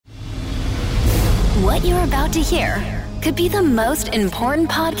What you're about to hear could be the most important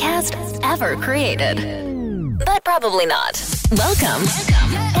podcast ever created. But probably not. Welcome.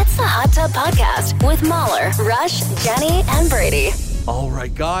 It's the Hot Tub Podcast with Mahler, Rush, Jenny, and Brady. All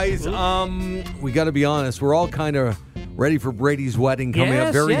right, guys. We got to be honest. We're all kind of ready for Brady's wedding coming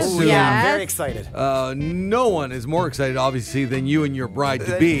up very soon. Yeah, very excited. No one is more excited, obviously, than you and your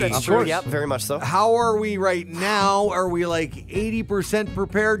bride-to-be. That's true. Yep, very much so. How are we right now? Are we like 80%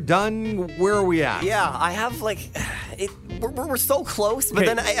 prepared, done? Where are we at? Yeah, I have we're so close, but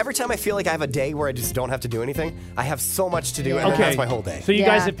then every time I feel like I have a day where I just don't have to do anything, I have so much to do, and then that's my whole day. So you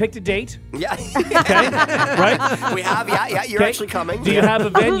guys have picked a date? Yeah. Okay, right? We have, yeah. You're actually coming. Do you have a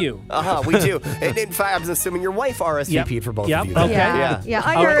venue? We do. And in fact, I'm assuming your wife RSVP'd for both of you. Okay. Yeah,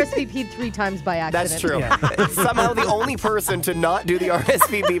 I RSVP'd 3 times by accident. That's true. Yeah. Somehow the only person to not do the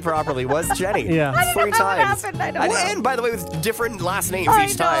RSVP properly was Jenny. Yeah. I don't know 3 how it times. happened. I don't know. And by the way, with different last names I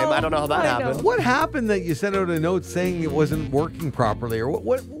each time. know. I don't know how that happened. What happened that you sent out a note saying it wasn't working properly? Or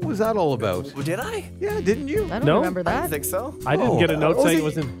what was that all about? Did I? Yeah, didn't you? I don't No? remember I don't that. think so. I didn't get a note saying it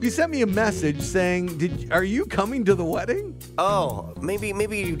wasn't. You sent me a message saying, "Are you coming to the wedding?" Oh, maybe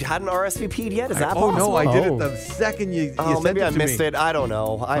you hadn't RSVP'd yet? Is that Oh possible? no, I did Oh. it the second you Oh, sent maybe it I to missed me. it. I don't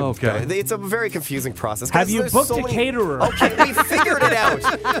know. Okay. It's a very confusing process. 'cause Have you there's booked so a many- caterer? Okay, we figured it out.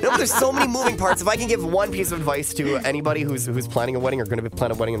 No, there's so many moving parts. If I can give one piece of advice to anybody who's planning a wedding or going to be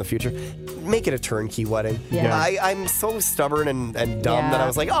planning a wedding in the future, make it a turnkey wedding. Yeah. I'm so stubborn and dumb that I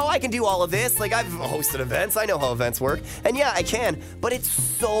was like, oh, I can do all of this. Like, I've hosted events. I know how events work. And yeah, I can. But it's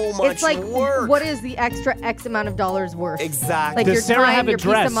so much It's like, work. what is the extra X amount of dollars worth? Exactly. Like Does your Sarah time, have a your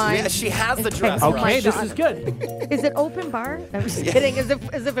dress? peace of mind. Yeah, she has the Okay. dress. Oh my Okay, this God. is good. Is it open bar? I'm just kidding. As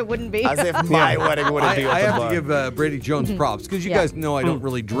if it wouldn't be. As if my wedding wouldn't be I open have bar. to give Brady Jones props because you Yeah. guys know I don't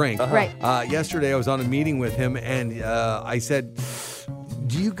really drink. Right. Yesterday I was on a meeting with him and I said,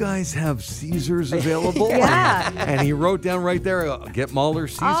 "Do you guys have Caesars available?" Yeah. And he wrote down right there, "Get Mahler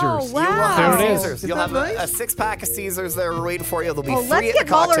Caesars." Oh, wow. You'll have There it is. Caesars. You'll that have nice? a 6-pack of Caesars there waiting for you. They'll be Oh, free let's at get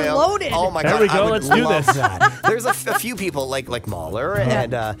the Mahler cocktail. loaded. Oh my There God, we go. I would Let's do love this. that. There's a few people like Mahler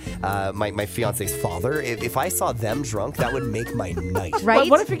and my fiance's father. If I saw them drunk, that would make my night. Right?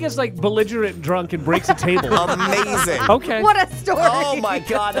 What if he gets like belligerent drunk and breaks a table? Amazing. Okay. What a story. Oh my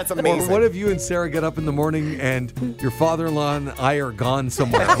God, that's Or amazing. what if you and Sarah get up in the morning and your father-in-law and I are gone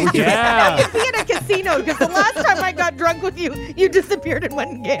somewhere? Yeah, Be at a casino because the last time I got drunk with you, you disappeared and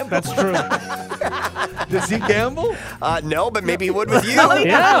went and gambled. that's true. Does he gamble? No, but maybe he would with you.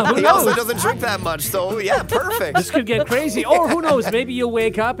 Yeah, who He also knows? doesn't drink that much, so yeah, perfect. This could get crazy. Or who knows? Maybe you'll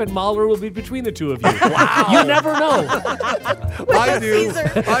wake up and Mahler will be between the two of you. Wow. You never know. I do.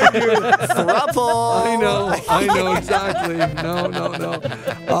 I do. Thruple. I know exactly. No.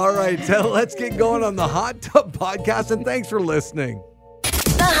 All right, let's get going on the Hot Tub Podcast, and thanks for listening.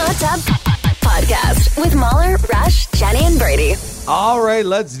 The Hot Tub Podcast with Mahler, Rush, Jenny, and Brady. All right,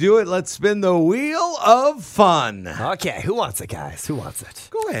 let's do it. Let's spin the wheel of fun. Okay, who wants it, guys? Who wants it?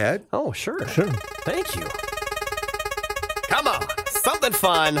 Go ahead. Oh, sure. Thank you. Come on, something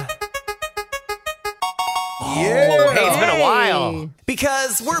fun. Yeah. Hey, it's been a Hey. while.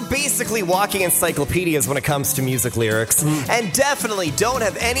 Because we're basically walking encyclopedias when it comes to music lyrics, and definitely don't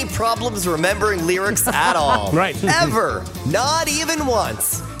have any problems remembering lyrics at all. Right. Ever. Not even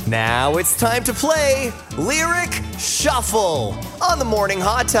once. Now it's time to play Lyric Shuffle on the Morning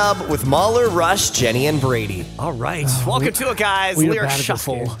Hot Tub with Mahler, Rush, Jenny, and Brady. All right. Welcome to it, guys. we are Lyric bad at this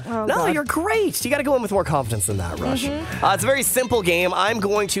Shuffle. game. Oh, No, God. you're great. You got to go in with more confidence than that, Rush. It's a very simple game. I'm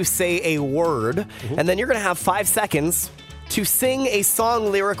going to say a word, and then you're going to have 5 seconds to sing a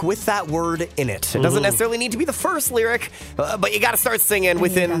song lyric with that word in it. It doesn't necessarily need to be the first lyric, but you got to start singing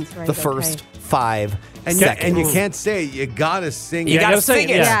within that's right, the first okay. 5 And seconds. you can't say it. You gotta sing You it. gotta gotta sing sing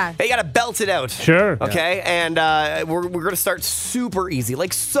it, it. yeah. You gotta belt it out. Sure. Okay. And we're gonna start super easy,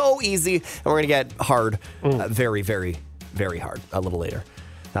 like so easy, and we're gonna get hard, very, very, very hard a little later.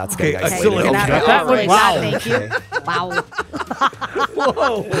 That's good, Okay, guys. a little- Okay. Got that all one? right. Wow. Thank you. Wow.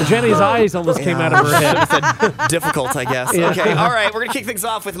 Jenny's eyes almost came out of her head. Said difficult, I guess. Okay. All right. We're gonna kick things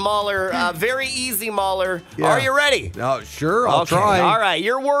off with Mahler. Very easy, Mahler. Yeah. Are you ready? Oh, sure, I'll Okay. try. All right.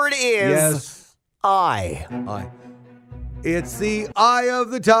 Your word is Yes. I. It's the eye of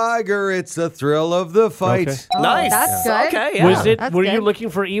the tiger. It's the thrill of the fight. Okay. Nice. that's good. Okay. Yeah. Was it? That's Were you good.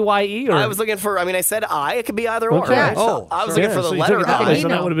 looking for EYE or? I was looking for. I mean, I said I. It could be either or. Okay. Right? Oh, I was sorry. looking for the so you letter took it out, I. so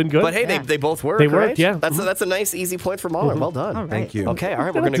that would have been good. But hey, Yeah. they both work. They work, right? yeah. That's a nice easy point for Mahler. Well done. All right. Thank you. Okay, all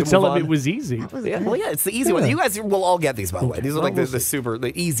right, You we're don't gonna have to move tell on. him it was easy. Yeah, well, yeah, it's the easy one. You guys will all get these, by the way. These are like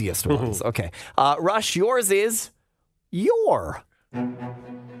the easiest ones. Okay, Rush, yours is your.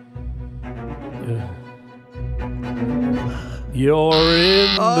 You're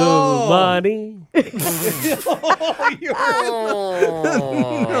in the money. That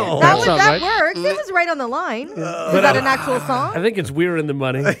right. works. It was right on the line. Is that an actual song? I think it's We're in the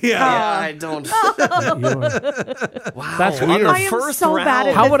Money. Yeah, I don't. Wow. That's weird. I am so bad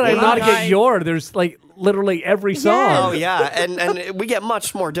at How this would I game. not get your? There's like literally every song. Oh, yeah. And we get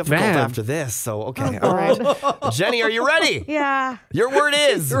much more difficult Man. after this. So, okay. All right. Jenny, are you ready? Yeah. Your word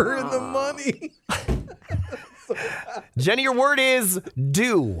is. You're in the money. Jenny, your word is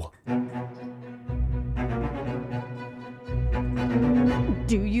do.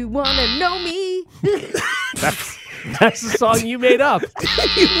 Do you want to know me? That's the song you made up.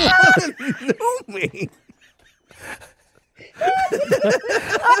 You want to know me?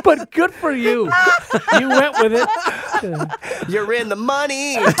 But good for you. You went with it. You're in the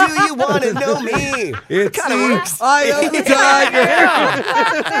money. Do you want to know me? It kind of works. I am the tiger.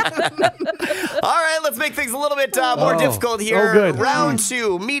 All right, let's make things a little bit more difficult here. Oh, good. Round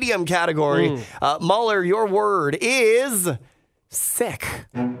 2, medium category. Mahler, your word is sick.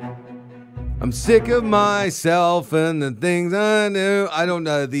 I'm sick of myself and the things I do. I don't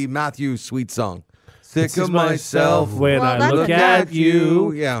know the Matthew Sweet song. Sick of myself when Well, I that's look a at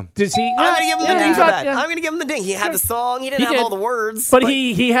you. Yeah. Does he? I'm going to give him the ding he for got- that. yeah. I'm going to give him the ding. He had the song. He didn't He have did. all the words. But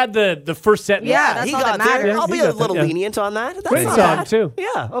he had the first sentence. Yeah, that's he all got that there. matters. I'll He be got a that, little yeah. lenient on that. That's Great not song, bad. too.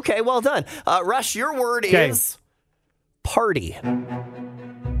 Yeah, okay, well done. Rush, your word Okay. is party.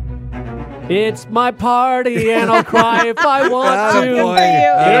 It's my party and I'll cry if I want Atta to. boy. Here's my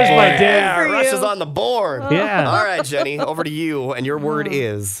Atta boy. ding. Yeah, for Rush you. is on the board. Yeah. All right, Jenny, over to you. And your word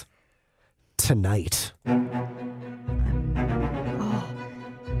is tonight.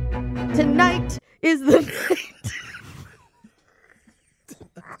 Tonight is the night.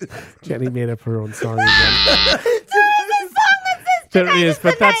 Jenny made up her own song again. There is,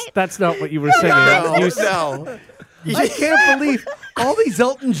 but that's not what you were singing. No. I can't believe all these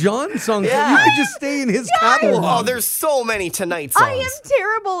Elton John songs. Yeah. You could just stay in his catalog. Oh, there's so many tonight songs. I am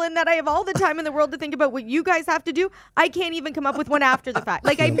terrible in that I have all the time in the world to think about what you guys have to do. I can't even come up with one after the fact.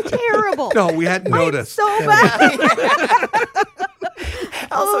 Like, I'm terrible. No, we hadn't I'm noticed. so bad.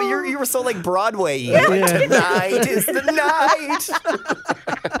 Also, you were so like Broadway. Tonight is the night.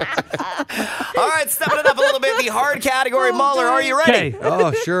 All right, stepping it up a little bit. The hard category. Mahler, are you ready? Okay.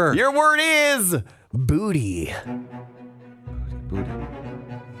 Oh, sure. Your word is booty.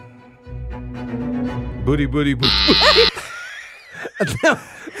 Booty, booty, booty. Now,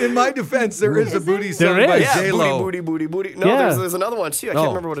 in my defense, there is a booty song There by is. Yeah, J-Lo. booty. No, Yeah. there's another one too. I can't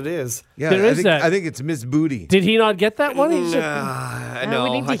remember what it is. Yeah, There is that. I think it's Miss Booty. Did he not get that one? He said- No,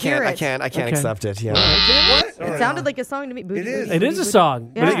 we need to I hear can't. it. I can't Okay. accept it. Yeah. It sounded like a song to me. Booty, It is. booty, It booty, is a booty.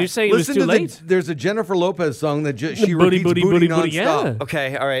 song, Yeah. but you're saying it was Listen too to late. there's a Jennifer Lopez song that she Booty, repeats booty, booty, booty, nonstop. yeah.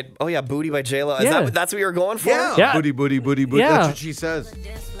 Okay. All right. Oh yeah, booty by J-Lo. Is Yeah. that's what you were going for? Yeah. Yeah. Booty, booty, booty, booty. Yeah. That's what she says.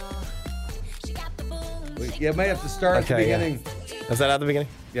 Wait, you might have to start at the Okay, yeah. beginning. Is that at the beginning?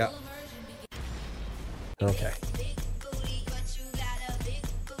 Yeah. Okay.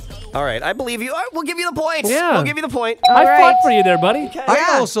 All right. I believe you. All right, we'll give you the point. Yeah. We'll give you the point. I right. fought for you there, buddy.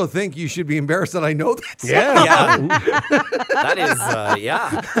 I also think you should be embarrassed that I know that. Yeah. Yeah. That is,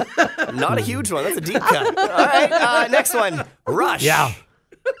 yeah. Not a huge one. That's a deep cut. All right. Next one. Rush. Yeah.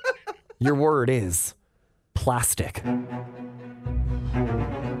 Your word is plastic. Oh,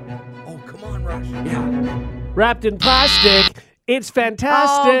 come on, Rush. Wrapped in plastic. It's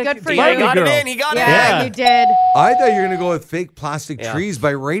fantastic. Oh, good for Yeah, you. he got Girl. it in. He got Yeah, it in. Yeah. you did. I thought you were going to go with Fake Plastic Yeah. Trees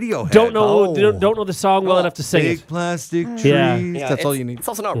by Radiohead. Don't know. Oh. Don't know the song well enough to sing Fake it. Plastic Trees. Yeah. Yeah, That's all it's- you need. It's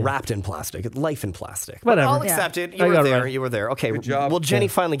also not wrapped in plastic. It's life in plastic. But Whatever. I'll Yeah. accept it. I You were got it there. right. You were there. Okay. Good job. Will Jenny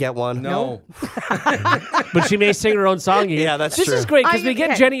finally get one? No. But she may sing her own song again. Yeah, that's this true. is great because we get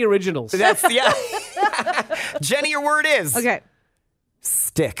Okay. Jenny originals. That's yeah. Jenny, your word is Okay.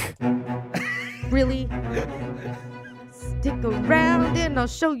 stick. Really? Stick around and I'll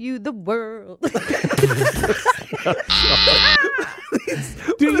show you the world. Do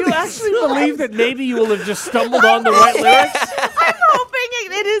you actually believe that maybe you will have just stumbled on the right lyrics? I'm hoping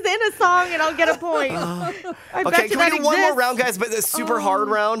it is in a song and I'll get a point. I Okay, bet you can that we do one more exists. round, guys? But the super hard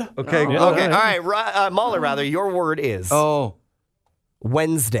round. Okay. Yeah. Okay. all All right. right. Mahler, rather. Your word is Oh.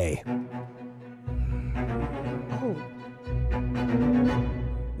 Wednesday. Oh.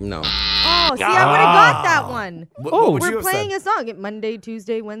 No. Oh, see, I would have got that one. What Oh. would you We're have said? playing a song. Monday,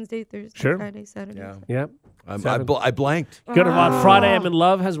 Tuesday, Wednesday, Thursday, Sure. Friday, Saturday. Yeah. Yeah. I blanked. Good on Friday. I'm in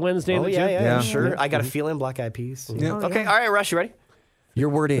love. Has Wednesday in Oh it yeah, too. yeah, Yeah. sure. I got a feeling. Black Eyed Peas. Yeah. Oh, Okay. yeah. All right, Rush. You ready? Your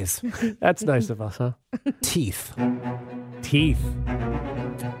word is That's nice of us, huh? teeth. Teeth.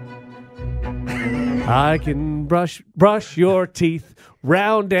 I can brush your teeth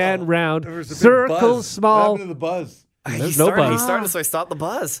round and round, There was a big circles buzz. What small. happened to the buzz? There's He no buzz. started, so I stopped the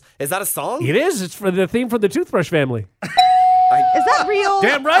buzz. Is that a song? It is. It's for the theme for the Toothbrush family. Is that real?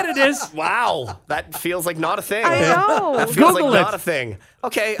 Damn right it is. Wow, that feels like not a thing. I know. That feels Google like it. not a thing.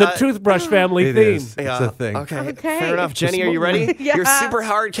 Okay. The Toothbrush family It theme. is. It's a thing. Okay. Okay. Fair enough. Jenny, are you ready? Yeah. Your super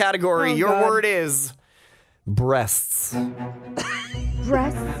hard category. Oh, Your God. word is breasts.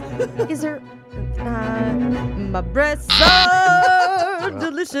 Breasts? Is there? My breasts are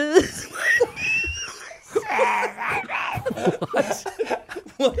delicious.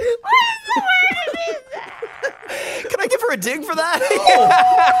 Can I give her a dig for that?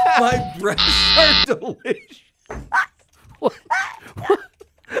 My breasts are delicious.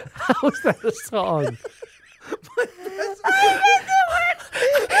 How is that a song?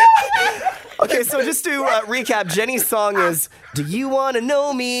 Okay, so just to recap, Jenny's song is "Do You Want to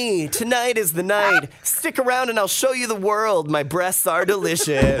Know Me? Tonight is the night. Stick around and I'll show you the world. My breasts are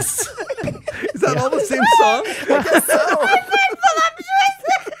delicious." Is that all the same song?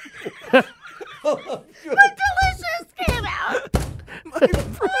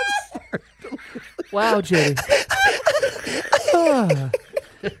 Wow, Jenny.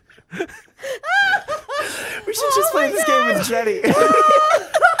 We should just play this game with Jenny.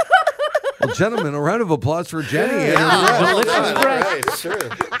 Well, gentlemen, a round of applause for Jenny. Delicious breath. Right, sure.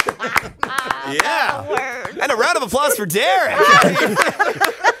 Yeah. And a round of applause for Derek.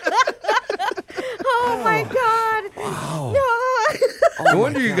 Oh my God. Wow. No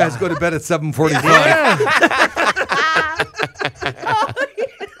wonder you guys go to bed at 7:45.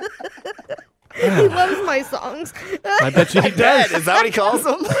 He loves my songs. I bet you he does. Is that what he calls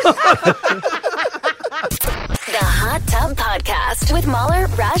them? The Hot Tub Podcast with Mahler,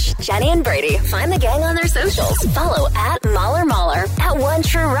 Rush, Jenny, and Brady. Find the gang on their socials. Follow at Mahler, at One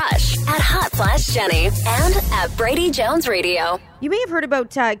True Rush, at Hot Flash Jenny, and at Brady Jones Radio. You may have heard about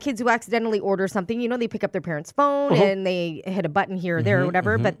kids who accidentally order something. You know, they pick up their parent's phone and they hit a button here or there or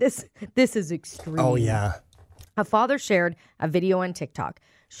whatever. But this is extreme. Oh, yeah. A father shared a video on TikTok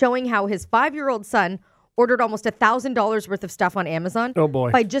showing how his 5-year-old son ordered almost $1,000 worth of stuff on Amazon. Oh,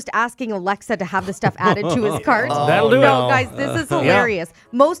 boy. By just asking Alexa to have the stuff added to his cart. That'll do No, it. guys, this is hilarious.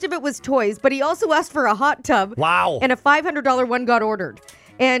 Most of it was toys, but he also asked for a hot tub. Wow. And a $500 one got ordered.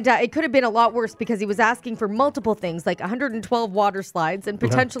 And it could have been a lot worse because he was asking for multiple things like 112 water slides and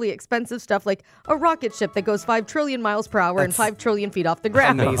potentially expensive stuff like a rocket ship that goes 5 trillion miles per hour and 5 trillion feet off the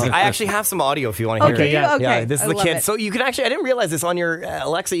ground. Amazing. I actually have some audio if you want to hear Okay, it. yeah. okay. Yeah, this is I the love kid. it. So you can actually, I didn't realize this on your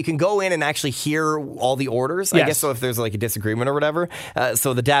Alexa, you can go in and actually hear all the orders. I Yes. guess so if there's like a disagreement or whatever.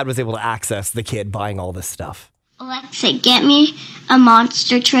 So the dad was able to access the kid buying all this stuff. Alexa, get me a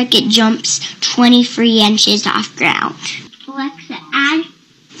monster truck. It jumps 23 inches off ground. Alexa, add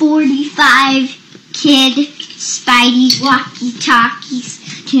 45 kid Spidey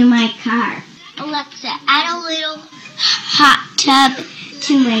walkie-talkies to my car. Alexa, add a little hot tub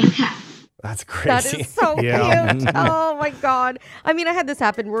to my car. That's That crazy. is so Yeah. cute. Oh my God. I mean, I had this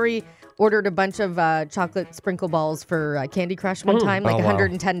happen where he ordered a bunch of chocolate sprinkle balls for Candy Crush one time, like Oh, wow.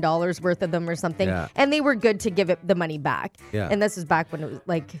 $110 worth of them or something. Yeah. And they were good to give it the money back. Yeah. And this is back when it was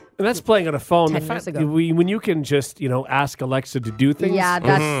like, And that's playing on a phone. 10 The years fact ago. that when you can just, ask Alexa to do things. yeah,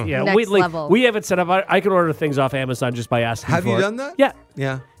 that's next we, level. We have it set up. I can order things off Amazon just by asking Have for you it. done that? Yeah.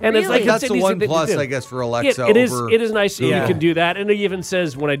 Yeah. And it's Really? like That's it's the an easy one thing to plus, do. I guess, for Alexa. It is. over It is nice. Yeah. You can do that, and it even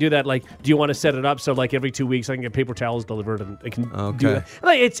says when I do that, like, do you want to set it up so like every 2 weeks I can get paper towels delivered and I can do Okay. that.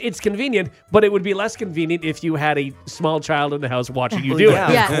 Like, it's convenient, but it would be less convenient if you had a small child in the house watching you do yeah,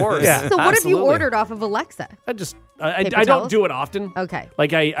 it. Yeah. of course. Yeah. So what have you Absolutely. ordered off of Alexa? I Paper don't towels? do it often. Okay.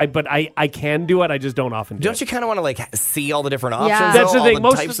 Like I can do it. I just don't often do Don't it. you kind of want to like see all the different options? Yeah. That's though? the All thing.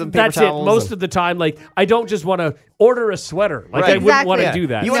 Most types of, of paper that's it. towels Most and- of the time, like I don't just want to order a sweater. Like Right. I wouldn't want to Yeah. do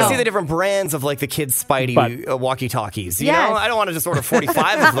that. You want to No. see the different brands of like the kids' Spidey But- walkie-talkies. You Yes. know, I don't want to just order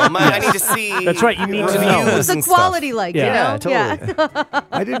 45 of them. I need to see. That's right, you need to know. reviews What's the and stuff. quality like, Yeah. you know? Yeah, totally.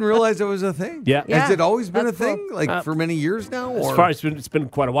 I didn't realize it was a thing. Yeah. Yeah. Has it always been That's a thing? cool. Like for many years now? As Or? far as it's been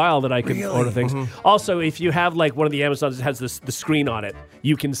quite a while that I can order things. Mm-hmm. Also, if you have like one of the Amazons that has the screen on it,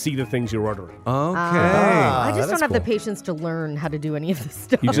 you can see the things you're ordering. Okay. I just that don't is have the cool. patience to learn how to do any of this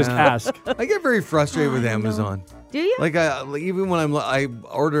stuff. You just ask. I get very frustrated with Amazon. Do you? Like even when I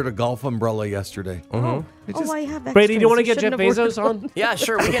ordered a golf umbrella yesterday. It just, I have Brady, do you want to extras. get Jeff Shouldn't have Bezos ordered on? Yeah,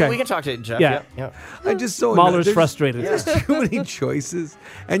 sure. We can talk to Jeff. Yeah. Yeah. I just so Mahler's there's- frustrated. There's too many choices,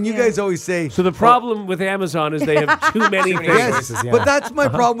 and you guys always say. So the problem with Amazon is they have too many things. Yes, choices, yeah. but that's my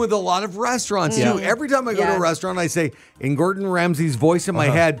problem with a lot of restaurants too. Every time I go to Yeah. a restaurant, I say in Gordon Ramsay's voice in my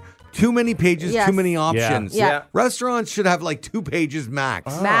head, too many pages, Yes. too many options. Yeah. Restaurants should have like 2 pages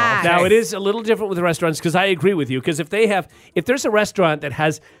max. Max. Now it is a little different with the restaurants because I agree with you. Because if there's a restaurant that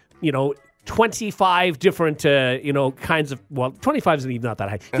has, 25 different, kinds of, 25 isn't even not that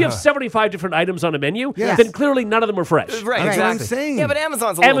high. If you have 75 different items on a menu, Yes. then clearly none of them are fresh. Right, That's what I'm exactly. saying. Yeah, but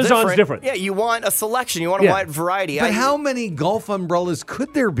Amazon's a little Amazon's different. Yeah, you want a selection. You want a Yeah. wide variety. But how many golf umbrellas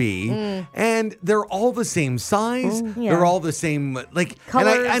could there be? And they're all the same size. yeah. They're all the same, like,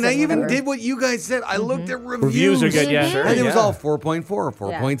 Colors and I and even whatever. did what you guys said. I looked at reviews. Reviews are good, yeah. Sure, And it was yeah. all 4.4,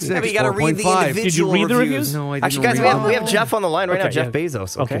 4.6, Yeah, but you got to read the 4.5. individual Did you read the reviews? No, I didn't Actually, guys, read we them. have Jeff on the line right now. Okay, Jeff yeah.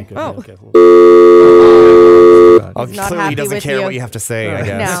 Bezos. Okay, good. Oh. Okay. Oh, He's not clearly happy he doesn't with care you. what you have to say, I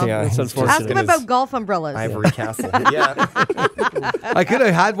guess. No. Yeah, That's he's just unfortunate. Ask in him his about golf umbrellas. Ivory castle. Yeah. I could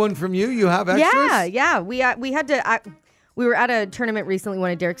have had one from you. You have extras? Yeah. We had to. We were at a tournament recently.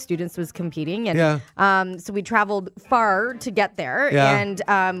 One of Derek's students was competing, and so we traveled far to get there, Yeah. and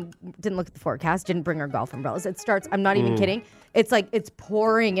didn't look at the forecast. Didn't bring our golf umbrellas. It starts. I'm not even kidding. It's like it's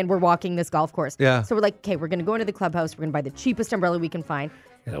pouring, and we're walking this golf course. Yeah. So we're like, okay, we're gonna go into the clubhouse. We're gonna buy the cheapest umbrella we can find.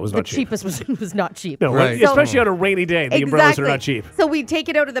 That was The not cheap. cheapest was not cheap. No, Right. especially on a rainy day, the umbrellas are not cheap. So we take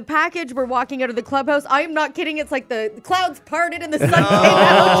it out of the package. We're walking out of the clubhouse. I am not kidding. It's like the clouds parted and the sun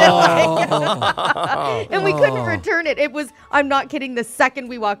came out. And we couldn't return it. It was, I'm not kidding, the second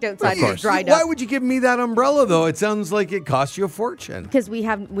we walked outside, it was dried Why up. would you give me that umbrella, though? It sounds like it cost you a fortune. Because we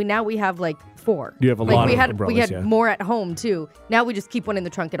have like 4. You have a like lot we of had, umbrellas, We had yeah. more at home too. Now we just keep one in the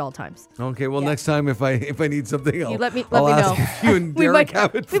trunk at all times. Okay, well, next time if I need something else, You let me I'll ask know. if you and we Derek might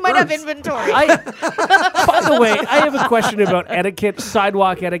have it we might have first. inventory. By the way, I have a question about etiquette,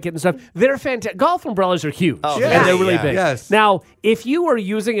 sidewalk etiquette and stuff. They're fantastic. Golf umbrellas are huge, Oh, and yeah. they're really Yeah. big. Yes. Now, if you are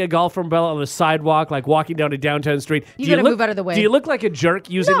using a golf umbrella on the sidewalk, like walking down a downtown street, You do gotta look, move out of the way. Do you look like a jerk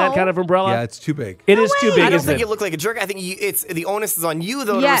using that No. kind of umbrella? Yeah, it's too big. It is too way. big, I don't isn't think it? you look like a jerk. I think it's the onus is on you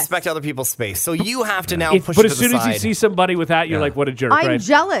though to Yes. respect other people's space. So you have to now push But it to as soon the as you side. see somebody with that, you're like, what a jerk, I'm right?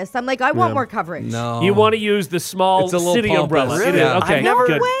 jealous. I'm like, I want more coverage. No. You want to use the small It's a little city pompous. umbrella. Really? It is. Yeah. Okay, I've never,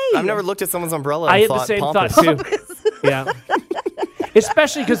 good. I've never looked at someone's umbrella and I had thought the same pompous. thought too. Yeah.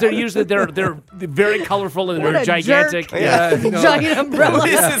 Especially because they're very colorful and What they're a gigantic. jerk. Yeah, no. Giant umbrella.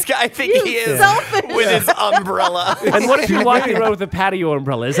 This is guy. I think he is selfish. with his umbrella. And what if you're walking around with a patio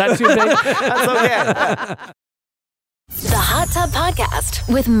umbrella? Is that too big? That's okay. The Hot Tub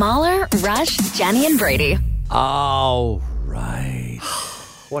Podcast with Mahler, Rush, Jenny, and Brady. All right.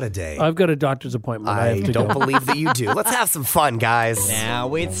 What a day. I've got a doctor's appointment. I I have to don't go. believe that you do. Let's have some fun, guys.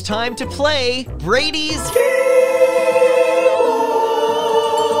 Now it's time to play Brady's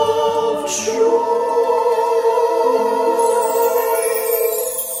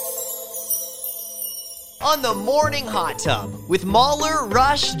on the Morning Hot Tub with Mahler,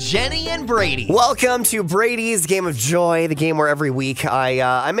 Rush, Jenny, and Brady. Welcome to Brady's Game of Joy, the game where every week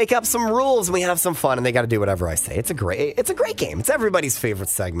I make up some rules and we have some fun, and they got to do whatever I say. It's a great game. It's everybody's favorite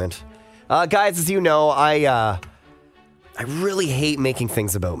segment. Guys, as you know, I really hate making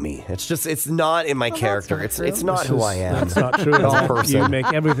things about me. It's not in my character. not It's true. not who I am. That's not true at all. person. You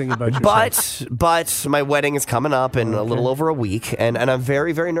make everything about yourself. But my wedding is coming up in a little over a week, and I'm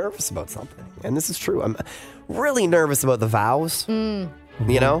very, very nervous about something. And this is true. I'm really nervous about the vows. You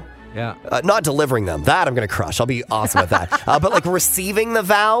know? Yeah. Not delivering them. That I'm going to crush. I'll be awesome at that. But like receiving the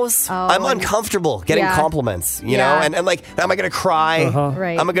vows, I'm uncomfortable getting Yeah. compliments, you Yeah. know? And like, am I going to cry?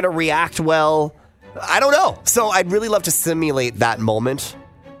 Right. Am I going to react well? I don't know. So I'd really love to simulate that moment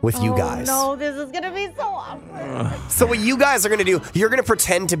with you guys. No, this is going to be so awkward. So what you guys are going to do, you're going to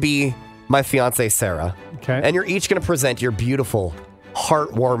pretend to be my fiance, Sarah. Okay. And you're each going to present your beautiful,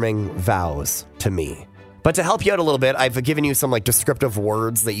 heartwarming vows to me. But to help you out a little bit, I've given you some like descriptive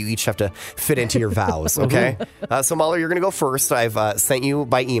words that you each have to fit into your vows, okay? So Mahler, you're going to go first. I've sent you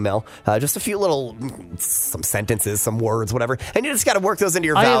by email just a few some sentences, some words, whatever. And you just got to work those into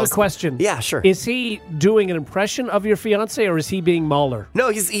your I vows. have a question. Yeah, sure. Is he doing an impression of your fiance, or is he being Mahler? No,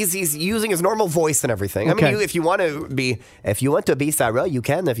 he's using his normal voice and everything. Okay. I mean, if you want to be Sarah, you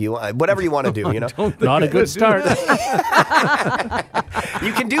can. If you whatever you want to do, you know. Not a good start.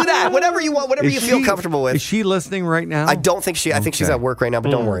 You can do that. Whatever you want, whatever you feel comfortable with. Is she listening right now? I don't think I think she's Okay. at work right now,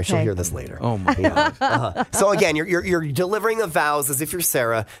 but don't worry, she'll Okay. hear this later. Oh my God. So again, you're delivering the vows as if you're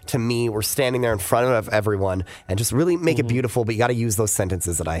Sarah to me. We're standing there in front of everyone and just really make it beautiful, but you got to use those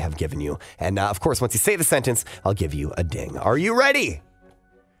sentences that I have given you. And of course, once you say the sentence, I'll give you a ding. Are you ready?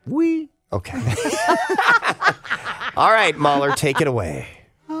 Oui. Okay. All right, Mahler, take it away.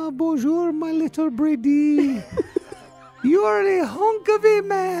 Bonjour, my little Brady. You are a hunk of a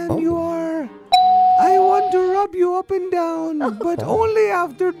man, you are. I want to rub you up and down, but only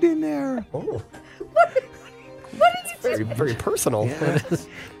after dinner. Oh. Very, very personal.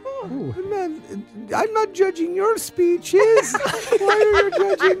 Man, I'm not judging your speeches. Why are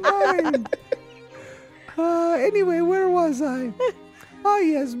you judging mine? Anyway, where was I? Ah,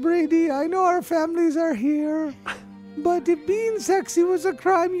 yes, Brady, I know our families are here. But if being sexy was a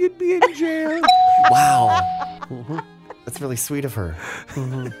crime, you'd be in jail. Wow. That's really sweet of her.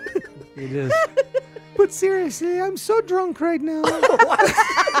 It is. But seriously, I'm so drunk right now.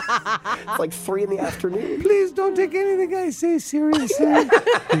 It's like 3 in the afternoon. Please don't take anything I say seriously.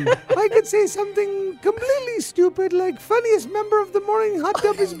 I could say something completely stupid, like funniest member of the morning hot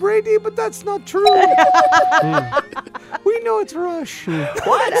tub is Brady, but that's not true. We know it's Rush.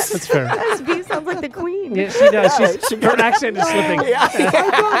 What? That's fair. SB sounds like the queen. Yeah, she does. Her accent is slipping.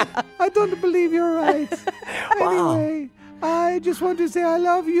 I don't believe you're right. Anyway, I just want to say I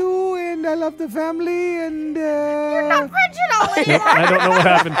love you and I love the family and You're not French at all Nope, anymore. I don't know what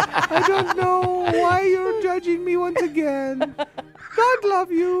happened. I don't know why you're judging me once again. God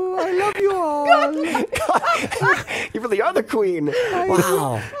love you. I love you all. You really are the queen.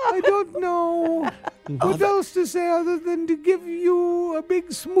 Wow. I don't know what else to say other than to give you a big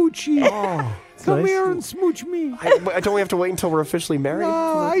smoochie. Come nice. here and smooch me. Don't we have to wait until we're officially married?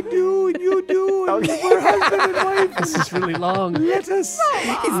 I do, and you do, and Okay. we're husband and wife. This is really long. Let us.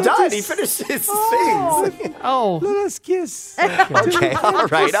 He's done. He finished his things. Oh. Let us kiss. Okay, all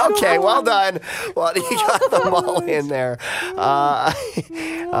right. Okay, well done. Well, you got them all in there.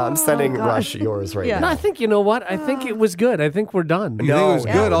 I'm sending Rush yours right Yeah. No, now. I think you know what? I think it was good. I think we're done. You think it was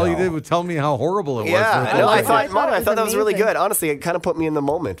No, good? no, All you no. did was tell me how horrible it was. Yeah, for no, I the thought, it Mom, I was thought that was really amazing. good. Honestly, it kind of put me in the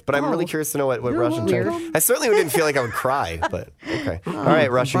moment. But I'm really curious to know what Rush and Jen. welcome. I certainly didn't feel like I would cry, but okay. All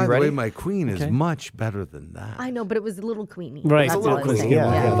right, Rush, By you the ready? way, my queen is much better than that. I know, but it was a little queenie. Right. That's It's a all little I'm queenie, saying.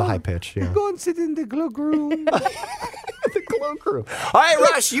 yeah, the high pitch. Yeah. Go and sit in the cloakroom. The cloakroom. All right,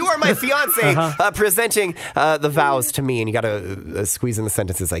 Rush, you are my fiance, presenting the vows to me, and you got to squeeze in the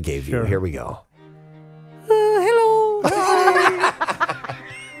sentences I gave you. Sure. Here we go. Hello.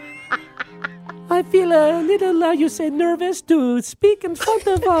 I feel a little, you say, nervous to speak in front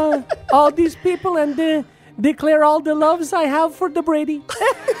of all these people and declare all the loves I have for the Brady.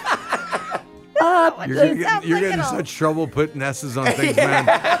 You're getting in such trouble putting S's on things, man.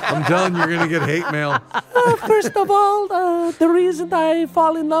 I'm telling you, you're going to get hate mail. First of all, the reason I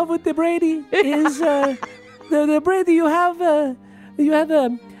fall in love with the Brady is the Brady you have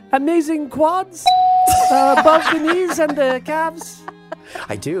amazing quads above the knees and the calves,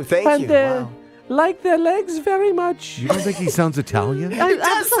 I do. Thank and you. Wow. like the legs very much. You don't think he sounds Italian?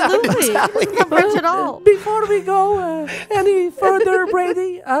 Absolutely. He doesn't have French at all. Before we go any further,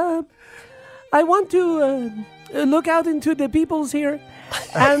 Brady, I want to look out into the peoples here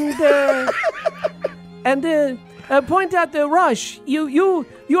and point out the Rush. You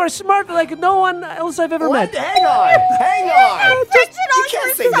are smart like no one else I've ever met. Hang on. French at all. You can't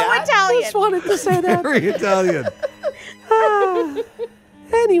You're say so that. Italian. Just wanted to say that. Very Italian.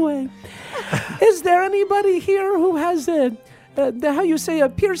 Anyway, is there anybody here who has how you say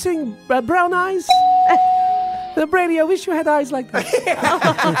piercing brown eyes? Brady, I wish you had eyes like that.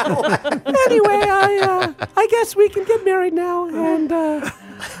 Anyway, I guess we can get married now and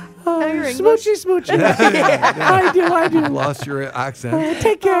you're English. smoochy. I do. Lost your accent.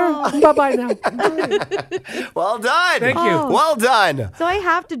 Take care. Bye-bye now. Well done. Thank you. Well done. So I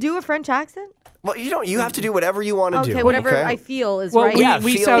have to do a French accent? Well, you don't. You have to do whatever you want to do. Okay, whatever okay? I feel is Well, right. Yeah,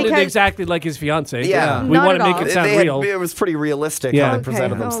 we feel- sounded Because- exactly like his fiance. Yeah. We Not want to at make all. it sound They had- real. it was pretty realistic Yeah. how they Okay.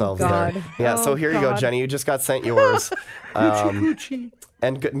 presented Oh, themselves God. there. Yeah, so Oh, here you go, God. Jenny. You just got sent yours.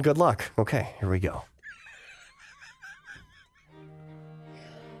 And good luck. Okay, here we go.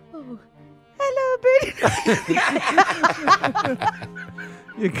 Hello, Brady.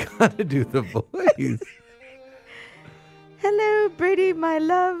 You gotta do the voice. Hello, Brady, my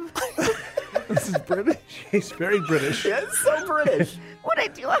love. This is British. He's very British. Yeah, it's so British. When I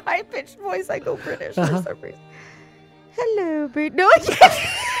do a high-pitched voice, I go British for some reason. Hello, Brady. No, I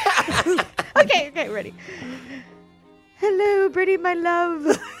can't. Okay, ready. Hello, Brady, my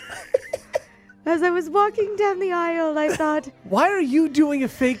love. As I was walking down the aisle, I thought, Why are you doing a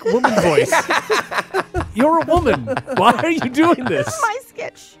fake woman voice? You're a woman. Why are you doing this? my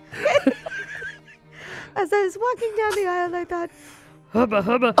sketch. As I was walking down the aisle, I thought, hubba,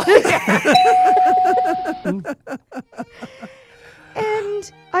 hubba.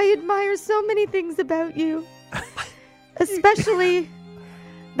 And I admire so many things about you, especially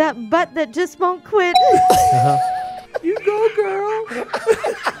that butt that just won't quit. You go, girl.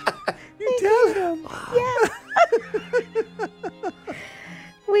 You tell him. Yeah.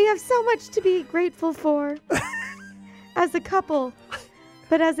 We have so much to be grateful for as a couple,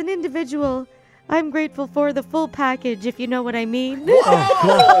 but as an individual, I'm grateful for the full package, if you know what I mean.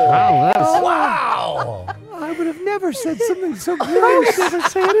 Wow, that's Wow. I I would have never said something so gross. Never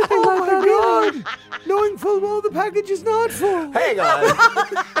say anything Oh like that. my God! Knowing full well the package is not full. Hang on.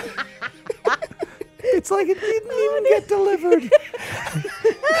 It's like it didn't even get delivered.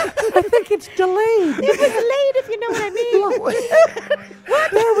 I think it's delayed. It was late, if you know what I mean.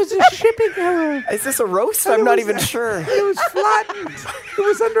 There was a shipping error. Is this a roast? I'm not even sure. It was flattened. It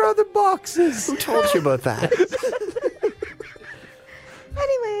was under other boxes. Who told you about that?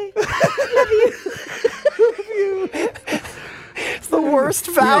 Anyway, It's the worst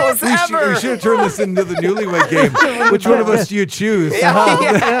vows We ever. should have turned this into the newlywed game. Which one of us do you choose?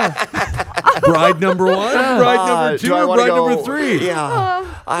 Bride number one, bride number two, do I or wanna bride go- number three? Yeah.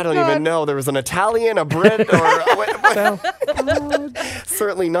 I don't even know. There was an Italian, a Brit, or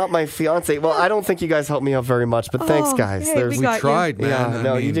certainly not my fiance. Well, I don't think you guys helped me out very much, but thanks, guys. hey, There's we We got you. tried, man. yeah, I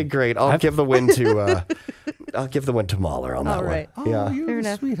no, you mean, did great. I'll give the win to I'll give the win to Mahler on that All right. one. Yeah. You're Fair a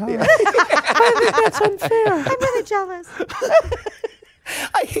enough. sweetheart. That's unfair. I'm really jealous.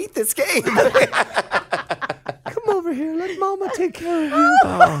 I hate this game. Come over here. Let Mama take care of you.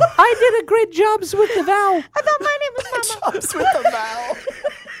 I did a great job with the vow. I thought my name was Mama. Jobs with the vow.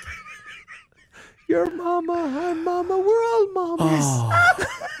 Your mama, I'm mama. We're all mamas.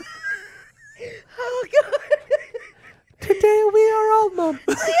 Oh, God. Today we are all mamas.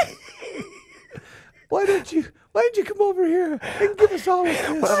 Why don't you come over here and give us all a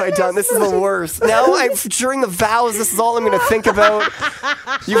kiss? What have I done? This is the worst. Now, during the vows, this is all I'm going to think about.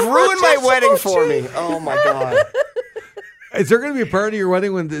 You've ruined my wedding for me. Oh my God. Is there going to be a part of your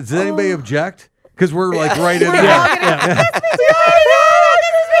wedding when does anybody object? Because we're like right in We're there. all gonna-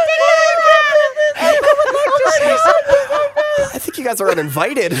 I think you guys are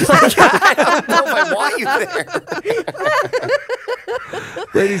uninvited. I don't know if I want you there.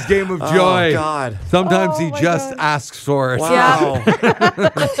 Brady's game of joy. Oh, God. Sometimes Oh, he my just God. asks for it. Wow.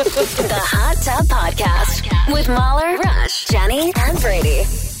 The Hot Tub Podcast with Mahler, Rush, Jenny, and Brady.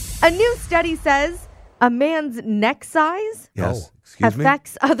 A new study says a man's neck size Yes. Excuse me?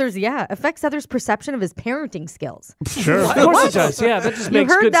 affects others' perception of his parenting skills. Sure. Of course it does. Yeah, that just You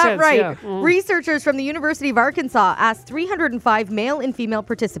makes heard good that sense. right. Yeah. Researchers from the University of Arkansas asked 305 male and female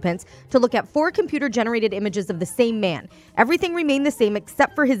participants to look at 4 computer-generated images of the same man. Everything remained the same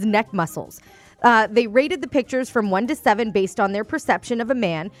except for his neck muscles. They rated the pictures from 1 to 7 based on their perception of a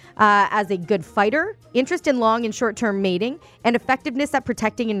man as a good fighter, interest in long and short-term mating, and effectiveness at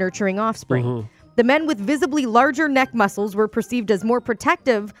protecting and nurturing offspring. The men with visibly larger neck muscles were perceived as more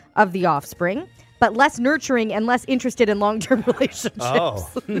protective of the offspring, but less nurturing and less interested in long-term relationships. Oh.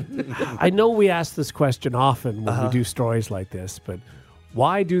 I know we ask this question often when we do stories like this, but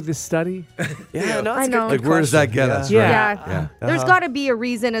why do this study? Yeah, no, I it's a know. good Like, where does that question. get us? Yeah. Right? Yeah. There's got to be a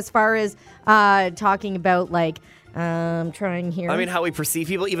reason as far as talking about, like, trying here. I mean, how we perceive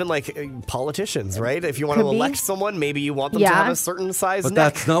people, even like politicians, right? If you want to Could be. elect someone, maybe you want them to Yeah. have a certain size But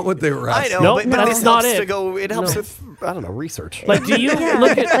neck. that's not what they were I asking. know, Nope, but that's this not helps it. to go. It helps with I don't know research. Like, do you Yeah.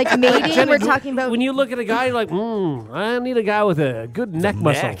 look at like mating, Jenny, we're talking about. when you look at a guy, you're like, I need a guy with a good neck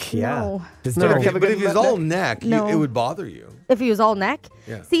muscle. neck, yeah. No. Does No. Derek have a But good if he's neck? all neck, No. it would bother you. If he was all neck.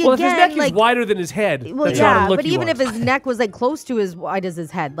 Yeah. See, Well, again, if his neck like, is wider than his head, well, that's not a yeah, look but you even want. if his neck was like close to as wide as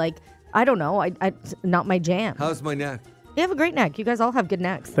his head, like, I don't know, I not my jam. How's my neck? You have a great neck. You guys all have good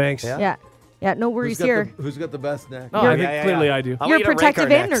necks. Thanks. Yeah. Yeah, no worries Who's got here. who's got the best neck? Oh, I think clearly I do. I want You're you to rank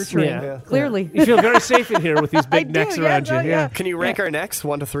protective our and necks. nurturing, Yeah. clearly. You feel very safe in here with these big I necks do, around yeah, you. yeah. Can you rank our necks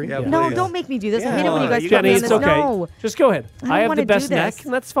 1 to 3? Yeah, No, please. don't make me do this. I Yeah. hate it when you guys You put Jenny, me on it's this. okay. No. Just go ahead. don't I have wanna the do best neck, this.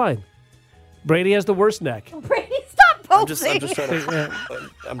 and that's fine. Brady has the worst neck. Brady, stop I'm just posing. trying to.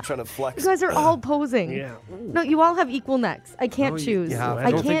 I'm trying to flex. You guys are all posing. Yeah. No, you all have equal necks. I can't choose. yeah, I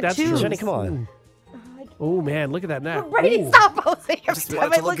I don't think can't that's true. choose. Jenny, come on. Oh man, look at that neck. Brady, Ooh. stop posing. just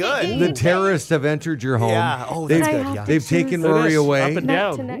want it to look good. The terrorists have entered your home. Yeah. Oh, they've, that's I good. have Yeah. they've to taken choose. Rory This, away, up and Neck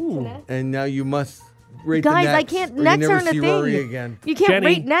down. to neck Ooh. to neck. and now you must rate Guys, the I necks, can't. or you Necks never aren't a see thing. Rory again. You can't Jenny,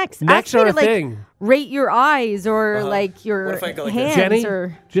 rate necks. necks Ask me are to, a like, thing. rate your eyes or like your What if I go like this? hands Jenny,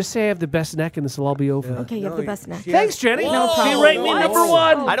 or. just say I have the best neck, and this will all be over. Okay, you have the best neck. she Thanks, has- Jenny. No She problem. rate me What? number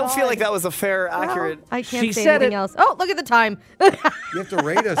one. I don't feel like that was a fair, accurate. I can't She say said anything it. else. Oh, look at the time. You have to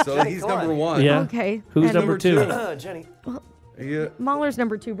rate us, though. He's come on. number one. Yeah. Okay. Who's And number two? Jenny. Yeah. Mahler's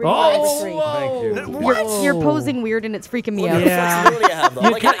number 2. Brady Oh, number 3. Thank you. You're posing weird and it's freaking me out. Yeah. Flexibility I have, though.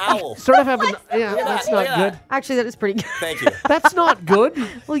 Like an owl. Sort of have an. Yeah, that's Look not at good. that. Actually, that is pretty good. Thank you. That's not good.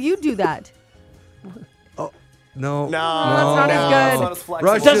 Well, you do that. No. No, that's not as good. That's not as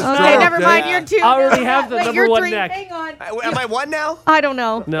flexible. Rush just Okay, dropped never it. mind. You're 2. I already have the Wait, number you're one 3. neck. Hang on. Am I 1 now? I don't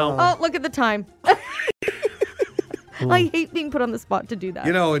know. No. Oh, look at the time. I hate being put on the spot to do that.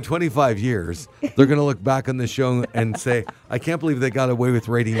 You know, in 25 years, they're going to look back on the show and say, I can't believe they got away with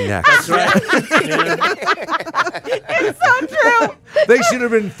rating next. That's right. It's so true. They should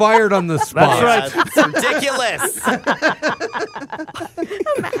have been fired on the spot. That's right. It's ridiculous.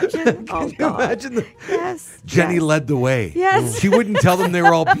 Imagine. Oh, God. Imagine Yes. Jenny Yes. led the way. Yes. She wouldn't tell them they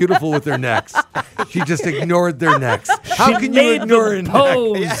were all beautiful with their necks. She just ignored their necks. How can you Made ignore them a neck?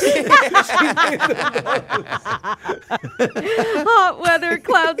 pose. Hot weather,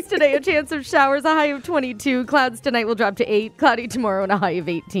 clouds today, a chance of showers, a high of 22. Clouds tonight will drop to 8, cloudy tomorrow and a high of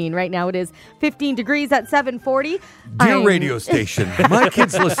 18. Right now it is 15 degrees at 7:40. Dear radio station, my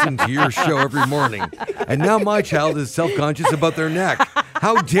kids listen to your show every morning, and now my child is self-conscious about their neck.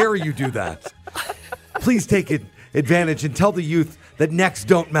 How dare you do that? Please take advantage and tell the youth that necks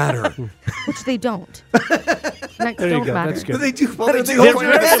don't matter. Which they don't. Necks There you don't go. matter. That's good. They do. Well, they do. They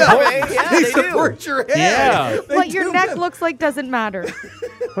according to this survey. Yeah, They they do. support your head. Yeah. They What your do. neck looks like doesn't matter.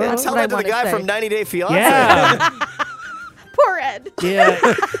 That's Tell what I that to the wanna guy say. from 90 Day Fiancé. Yeah. Poor Ed. Yeah.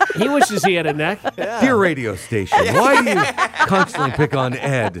 He wishes he had a neck. Dear radio station, why do you constantly pick on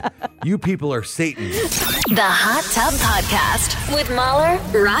Ed? You people are Satan. The Hot Tub Podcast with Mahler,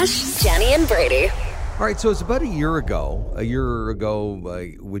 Rush, Jenny, and Brady. All right, so it's about a year ago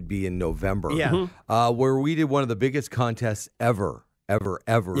would be in November, where we did one of the biggest contests ever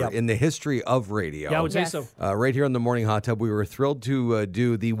Yep. in the history of radio. Yeah, I would say Yes. so. Right here on the Morning Hot Tub, we were thrilled to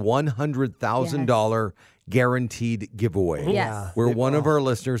do the $100,000 guaranteed giveaway, Yes. where one of our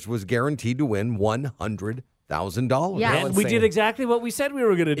listeners was guaranteed to win $100,000. Yeah. And we insane. did exactly what we said we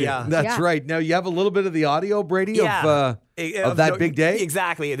were going to do. Yeah. That's Yeah. right. Now, you have a little bit of the audio, Brady, Yeah. of that big day?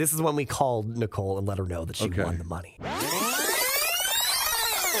 Exactly. This is when we called Nicole and let her know that she Okay. won the money.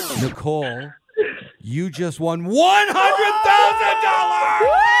 Nicole, you just won $100,000!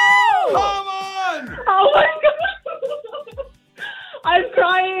 Come on! Oh my god! I'm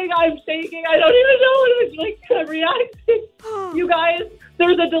crying. I'm shaking. I don't even know what it's like to react. You guys,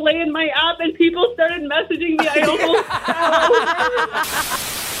 there's a delay in my app, and people started messaging me. I almost.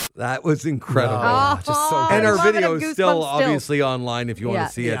 That was incredible. Oh, just so And I our love it. video I'm is still goosebumps obviously online if you want Yeah.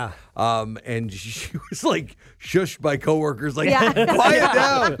 to see Yeah. it. And she was like shushed by coworkers, like, Yeah. quiet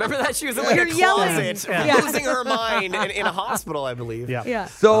down. Remember that? She was in like You're a yelling. closet, Yeah. losing her mind in a hospital, I believe. Yeah. Yeah.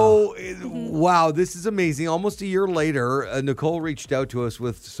 So, wow, this is amazing. Almost a year later, Nicole reached out to us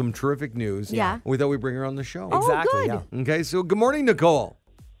with some terrific news. Yeah. We thought we'd bring her on the show. Exactly. good. Yeah. Okay, so good morning, Nicole.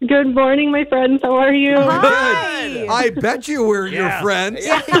 Good morning, my friends. How are you? Hi. I bet you we're your Yeah. friends.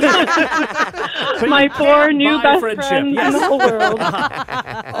 My four new buy best friendship. friends Yes. in the whole world.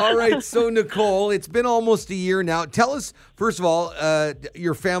 All right, so Nicole, it's been almost a year now. Tell us, first of all,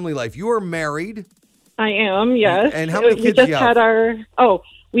 your family life. You are married. I am, yes. And how many we kids just do you have?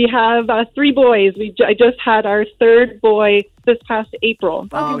 We have 3 boys. I just had our 3rd boy this past April.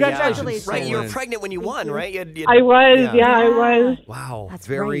 Oh, yeah. congratulations. Right, you were Excellent. pregnant when you won, right? I was, I was. Wow. That's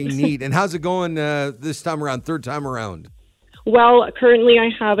Very great. neat. And how's it going this time around, third time around? Well, currently I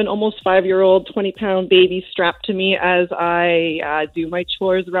have an almost 5-year-old, 20-pound baby strapped to me as I do my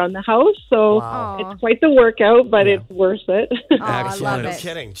chores around the house. So Wow. it's quite the workout, but it's worth it. Oh, I Excellent. love No it.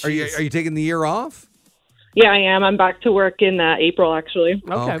 kidding. Are you taking the year off? Yeah, I am. I'm back to work in April, actually.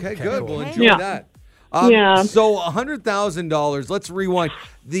 Okay, good. cool. We'll enjoy Yeah. that. Yeah. So $100,000. Let's rewind.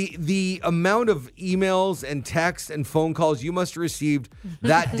 The amount of emails and texts and phone calls you must have received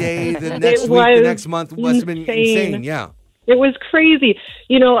that day, the next It week, the was next month must have been insane. Yeah. It was crazy.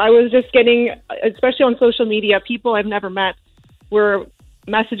 You know, I was just getting, especially on social media, people I've never met were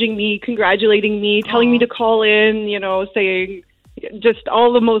messaging me, congratulating me, telling me to call in, saying just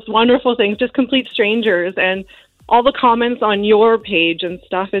all the most wonderful things, just complete strangers. And all the comments on your page and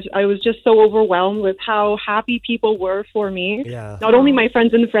stuff, I was just so overwhelmed with how happy people were for me. Yeah. Not only my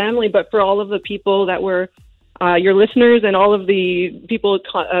friends and family, but for all of the people that were your listeners and all of the people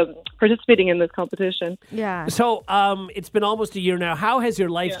participating in this competition. Yeah. So it's been almost a year now. How has your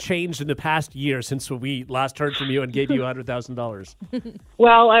life changed in the past year since we last heard from you and gave you $100,000?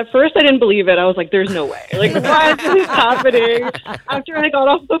 Well, at first I didn't believe it. I was like, there's no way. Like, what is happening? After I got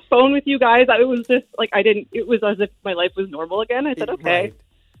off the phone with you guys, I was just like, it was as if my life was normal again. I said, okay.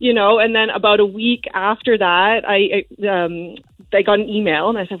 Right. And then about a week after that, I got an email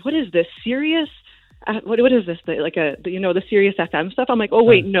and I said, what is this, Sirius? What is this? The Sirius FM stuff? I'm like, oh,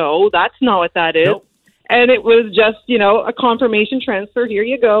 wait, no, that's not what that is. Nope. And it was just, a confirmation transfer. Here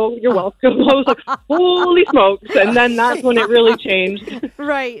you go. You're welcome. I was like, holy smokes. And then that's when it really changed.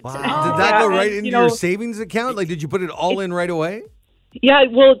 Right. Did that go right and, into your savings account? Like, did you put it all in right away? Yeah,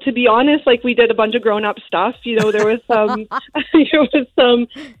 well, to be honest, we did a bunch of grown-up stuff. There was some,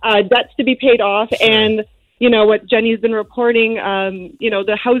 debts to be paid off, and what Jenny's been reporting,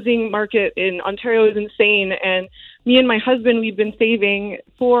 the housing market in Ontario is insane. And me and my husband, we've been saving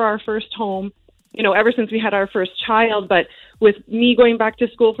for our first home, ever since we had our first child. But with me going back to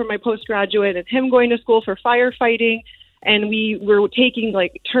school for my postgraduate and him going to school for firefighting, and we were taking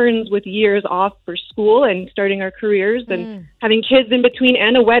turns with years off for school and starting our careers and having kids in between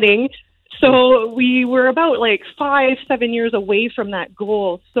and a wedding. So we were about 5-7 years away from that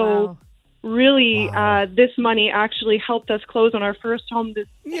goal. So really, this money actually helped us close on our first home this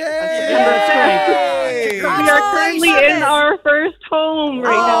Yay! We are currently in our first home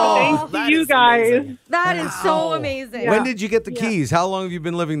right now. Thanks to you guys. Amazing. That is so amazing. When did you get the keys? How long have you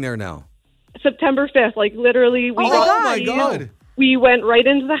been living there now? September 5th, literally. Oh my God. We went right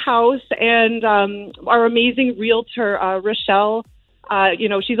into the house, and our amazing realtor, Rochelle,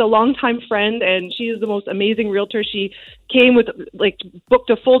 she's a longtime friend, and she is the most amazing realtor. She came with, booked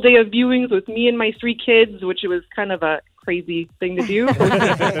a full day of viewings with me and my 3 kids, which was kind of a crazy thing to do.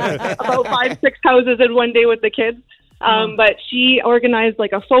 About 5-6 houses in one day with the kids. But she organized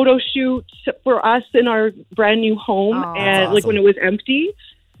a photo shoot for us in our brand new home, and awesome. when it was empty.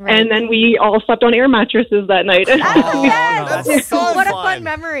 Right. And then we all slept on air mattresses that night. That's so What a fun. fun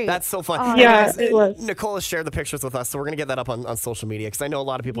memory. That's so fun. Oh, Hey, yeah, guys, it was. Nicole has shared the pictures with us, so we're going to get that up on social media because I know a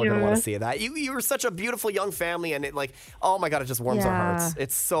lot of people are going to want to see that. You were such a beautiful young family, and it oh my God, it just warms our hearts.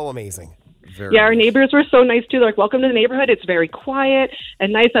 It's so amazing. Our neighbors were so nice too. They're like, welcome to the neighborhood. It's very quiet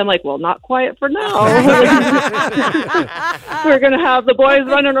and nice. I'm like, well, not quiet for now. We're going to have the boys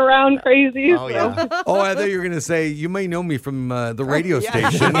running around crazy. Oh, yeah. Oh, I thought you were going to say, you may know me from the radio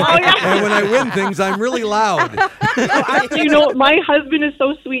station. And when I win things, I'm really loud. Actually, my husband is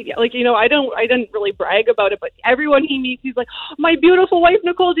so sweet. I didn't really brag about it, but everyone he meets, he's like, my beautiful wife,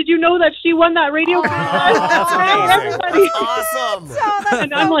 Nicole, did you know that she won that radio contest? That's amazing. Everybody. That's awesome.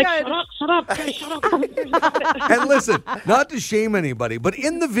 And I'm like, shut up. Guys, shut up. And listen, not to shame anybody, but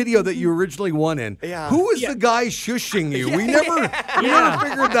in the video that you originally won in, who was the guy shushing you? We never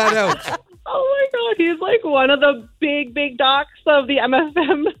figured that out. Oh my God, he's one of the big docs of the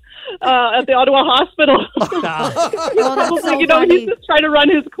MFM at the Ottawa Hospital. That's so funny. He's just trying to run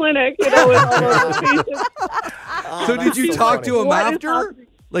his clinic, with all those patients. So did you talk to him What is after? happening?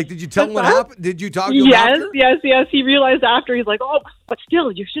 Did you tell him what happened? Did you talk to him after? Yes. He realized after. He's like, oh, but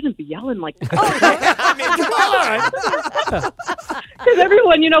still, you shouldn't be yelling like that. Because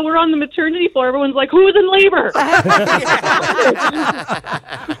everyone, we're on the maternity floor. Everyone's like, who's in labor?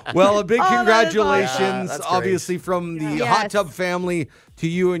 Well, a big Oh, congratulations, that's great. obviously, from the Yes. Hot Tub family to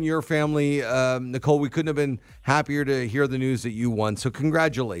you and your family. Nicole, we couldn't have been happier to hear the news that you won. So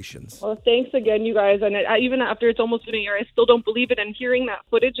congratulations. Well, thanks again, you guys. And even after it's almost been a year, I still don't believe it. And hearing that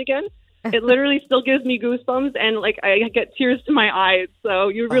footage again, it literally still gives me goosebumps. And I get tears to my eyes. So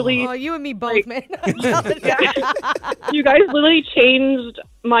you really, Oh, you and me both, man. you guys literally changed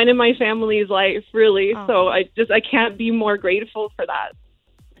mine and my family's life, really. So I can't be more grateful for that.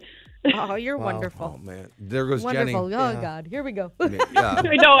 Oh, you're wonderful. Oh, man. There goes Wonderful. Jenny. Oh, God. Here we go. Yeah.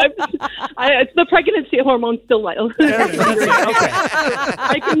 I know. It's the pregnancy hormone still.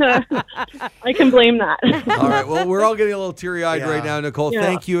 I can blame that. All right. Well, we're all getting a little teary-eyed right now, Nicole. Yeah.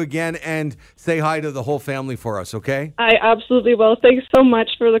 Thank you again, and say hi to the whole family for us, okay? I absolutely will. Thanks so much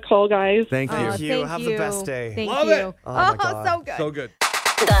for the call, guys. Thank you. Thank you. Have the best day. Thank Love you. it. Oh, my God. So good. So good.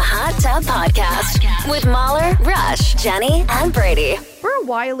 The Hot Tub Podcast with Mahler, Rush, Jenny, and Brady. For a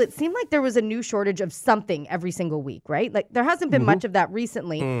while, it seemed like there was a new shortage of something every single week, right? There hasn't been much of that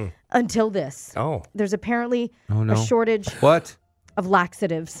recently until this. Oh. There's apparently no. a shortage What? of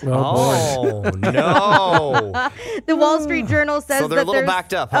laxatives. Oh, no. The Wall Street Journal says So they're a that little there's...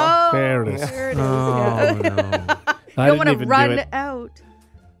 backed up, huh? Oh, There it is. There it is. Oh, no. I Don't want to didn't even do run it. out.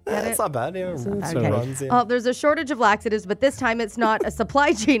 Get That's it? not bad. Yeah, Okay. runs, yeah. Oh, there's a shortage of laxatives, but this time it's not a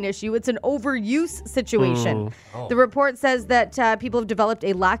supply chain issue. It's an overuse situation. The report says that people have developed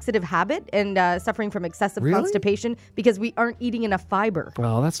a laxative habit and suffering from excessive constipation because we aren't eating enough fiber.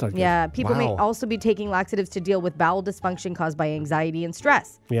 Oh, that's not good. Yeah, people may Wow. also be taking laxatives to deal with bowel dysfunction caused by anxiety and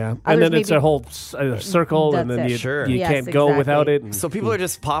stress. Yeah. And Others then it's maybe- a whole circle, and That's then it. you, Sure. you Yes, can't go without exactly. it. So people are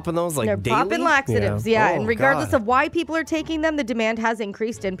just popping those They're daily? popping laxatives, yeah. Oh, And regardless God. of why people are taking them, the demand has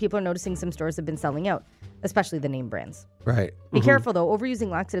increased and people are noticing some stores have been selling out, especially the name brands. Right. Be careful, though. Overusing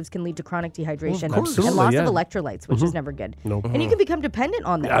laxatives can lead to chronic dehydration and Absolutely, loss yeah. of electrolytes, which is never good. Nope. And you can become dependent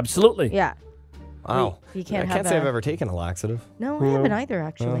on them. Absolutely. Yeah. Wow. You can't I can't have say I've a- ever taken a laxative. No, I haven't either,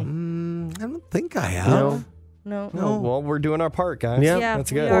 actually. I don't think I have. No. No. Oh, well, we're doing our part, guys. Yeah. Yeah,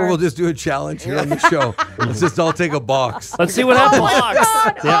 That's we good. are. Or we'll just do a challenge here on the show. Let's just all take a box. Let's see what happens. God.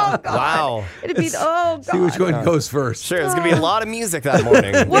 Yeah. Oh, God. Wow. It'd be, oh, God. See which one goes first. Sure, there's going to be a lot of music that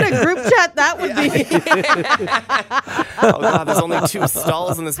morning. What a group chat that would be. Oh, God, there's only 2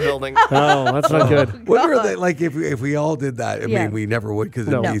 stalls in this building. Oh, that's not good. What are they like if we all did that? I Yeah. mean, we never would because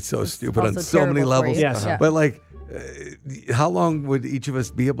No. it'd be so stupid on also so many terrible for levels. you. Yes. Yeah. But like, how long would each of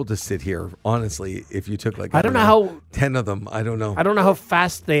us be able to sit here? Honestly, if you took like I don't know how 10 of them. I don't know. I don't know how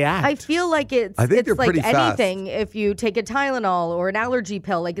fast they act. I feel like I think it's they're like pretty fast. anything. If you take a Tylenol or an allergy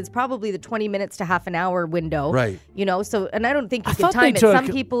pill, like it's probably the 20 minutes to half an hour window. Right. You know, so, and I don't think you I can thought they time it. took Some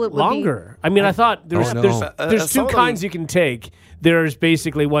people it would longer. I mean, I thought there's Oh, no. there's some two of them- kinds you can take. There's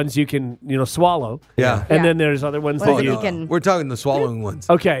basically ones you can swallow. Yeah. And Yeah. then there's other ones Well, that you you. can- We're talking the swallowing ones.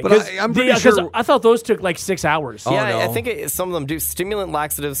 Okay, But 'cause I'm pretty 'cause sure. I thought those took like 6 hours. Yeah, no. I think some of them do. Stimulant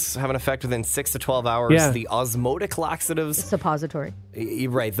laxatives have an effect within 6 to 12 hours. Yeah. The osmotic laxatives, suppository. you're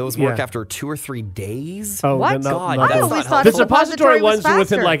right, those work Yeah. after 2 or 3 days. Oh, What? then not- God, not that's I that. always not thought The helpful. suppository was ones are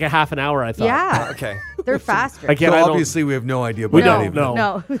within faster. like a half an hour. I thought. Yeah. Okay. They're faster. Again, So I don't. obviously we have no idea. We about don't any of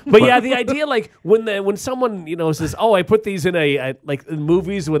know. them. No. But yeah, the idea like when someone says, "Oh, I put these in a like in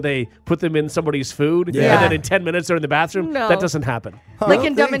movies when they put them in somebody's food, Yeah. and then in 10 minutes they're in the bathroom." No. That doesn't happen. Like don't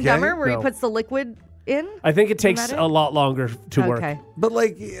in Dumb think, and Dumber, eh? where No. he puts the liquid in. I think it takes that it? a lot longer to work. Okay. But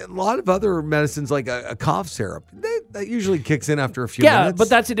like a lot of other medicines, like a cough syrup, that usually kicks in after a few Yeah, minutes. but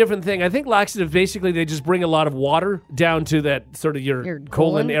that's a different thing. I think laxative basically they just bring a lot of water down to that sort of your colon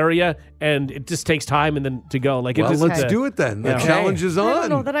colon? area, and it just takes time and then to go. Like well, it just, let's do it then. The Yeah. challenge is I don't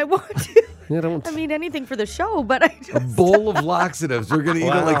know on. that I want to. Yeah, don't. I mean, anything for the show, but I A just. bowl of laxatives. We're gonna eat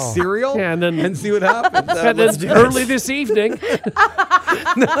it like Wow. cereal, Yeah, and then- see what happens. And then early this evening,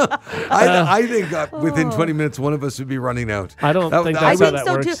 I think within 20 minutes, one of us would be running out. I don't think I that's how think that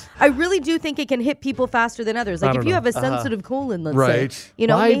so works. too. I really do think it can hit people faster than others. Like I if don't you know. have a sensitive colon, let's Right. say, you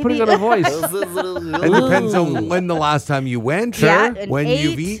know, Why are you maybe putting on a voice? It depends on when the last time you went, Yeah, and when ate.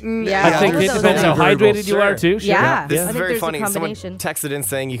 you've eaten. Yeah, I think all it those depends how other hydrated you are too. Sure. Yeah. This I is think very there's a funny. Someone combination. texted in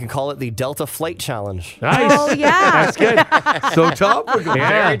saying you can call it the Delta Flight Challenge. Nice. Oh yeah. That's good. So topical. Yeah.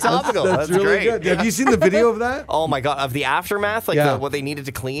 Very topical. That's That's really great. good. Have you seen the video of that? Oh my God, of the aftermath, like Yeah. what they needed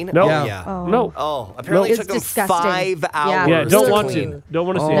to clean. No. Oh, Yeah. yeah. No. Oh, apparently It's it took them disgusting. 5 hours. Yeah, don't want clean. to. Don't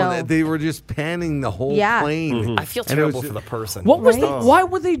want to Oh, see No. it. they were just panning the whole Yeah. plane. I feel And it was- terrible for the person. What was Right? why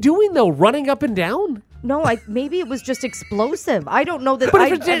were they doing though? Running up and down? No, maybe it was just explosive. I don't know that. But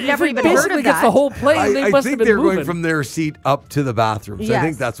I've if it, never if it even heard basically of gets that. the whole plane, they I must think have been they're moving. going from their seat up to the bathroom. So I Yes.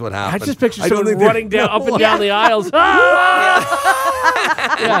 think that's what I happened. just picture I don't someone think running down up and down the aisles. Ah!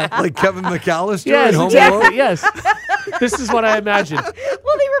 like Kevin McAllister Yes, in Home exactly. Alone. Yes, this is what I imagined. Well,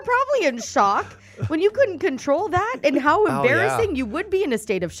 they were probably in shock when you couldn't control that, and how embarrassing you would be in a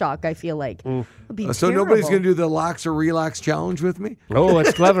state of shock. I feel like. It'd be So nobody's going terrible. to do the lax or relax challenge with me? Oh,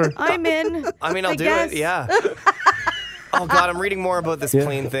 that's clever. I'm in. I mean, I'll do guess. it. Yeah. Oh God, I'm reading more about this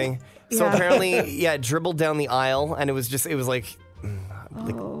plane thing. So Yeah. apparently, it dribbled down the aisle, and it was like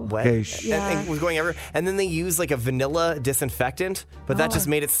wet. Okay, And it was going everywhere. And then they used like a vanilla disinfectant, but that just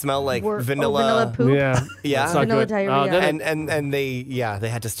made it smell like vanilla poop. Yeah, Yeah. That's not Vanilla good. diarrhea. And they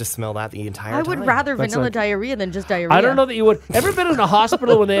had to just smell that the entire I time. would rather That's vanilla like- diarrhea than just diarrhea. I don't know that you would. Ever been in a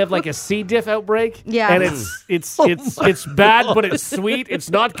hospital when they have like a C. diff outbreak? Yeah. and it's bad, but it's sweet. It's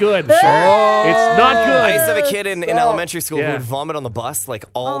not good. It's not I used to good. have a kid in elementary school Yeah. who would vomit on the bus like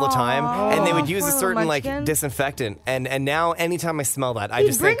all the time, and they would use a poor little certain like munchkin. disinfectant. And now anytime I smell that, I He'd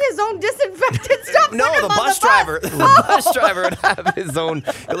just bring think. his own disinfectant stuff. No, put him the on bus driver. The bus driver would have his own,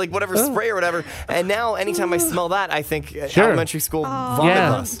 like whatever spray or whatever. And now, anytime I smell that, I think Sure. elementary school vomit Yeah.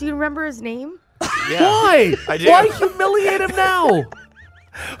 bus. Do you remember his name? Yeah. Why? I do. Why humiliate him now?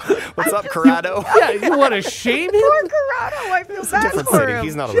 What's up, Corrado? Yeah, you want to shame him? Poor Corrado. I feel bad Different for city. him.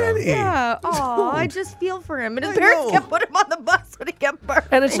 He's not around. Yeah. Oh, I just feel for him. And his parents know. kept putting him on the bus when he kept burning.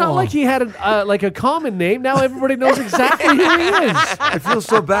 And it's not like he had like a common name. Now everybody knows exactly who he is. I feel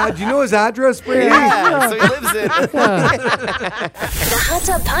so bad. Do you know his address, Brady? Yeah, so he lives in. The Hot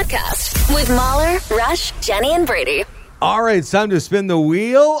Tub Podcast with Mahler, Rush, Jenny, and Brady. All right, it's time to spin the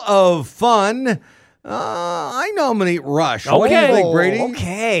wheel of fun. I nominate Rush. What do you Okay. think, Brady?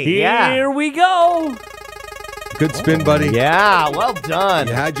 Okay. Here we go. Good spin, buddy. Yeah, well done.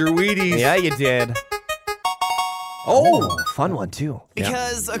 You had your Wheaties. Yeah, you did. Oh, Fun one, too.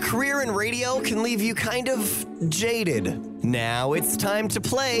 Because a career in radio can leave you kind of jaded. Now it's time to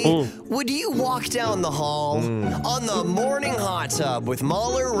play Would You Walk Down the Hall on the Morning Hot Tub with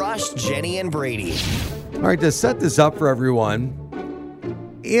Mahler, Rush, Jenny, and Brady. all right. To set this up for everyone,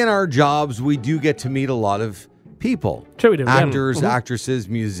 in our jobs, we do get to meet a lot of people. Sure we do, yeah. Actors, actresses,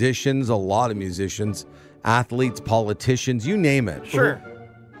 musicians, a lot of musicians. athletes, politicians, you name it. Sure.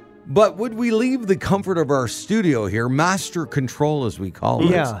 But would we leave the comfort of our studio here, master control as we call it?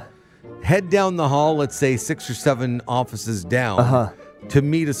 Yeah. Head down the hall, let's say 6 or 7 offices down, to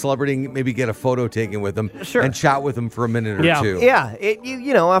meet a celebrity, maybe get a photo taken with them, Sure. and chat with them for a minute or two. Yeah.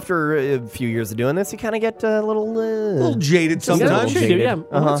 You know, after a few years of doing this, you kind of get a little... A little jaded sometimes. Sure, yeah.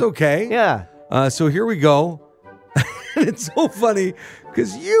 Well, that's okay. Yeah. So here we go. It's so funny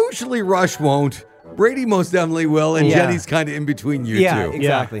because usually Rush won't. Brady most definitely will, and Jenny's kind of in between you two.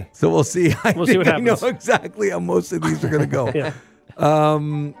 Exactly. So we'll see. We'll see what I know happens. exactly how most of these are going to go.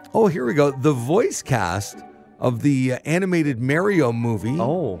 Here we go. The voice cast of the animated Mario movie.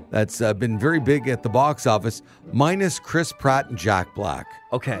 Oh. That's been very big at the box office, minus Chris Pratt and Jack Black.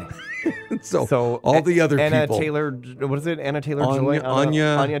 Okay. So all the other Anna people. Taylor, what is it? Anna Taylor-Joy?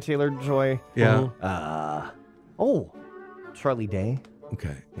 Anya Taylor-Joy. Yeah. Charlie Day.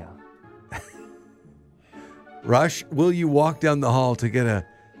 Okay. Yeah. Rush, will you walk down the hall to get a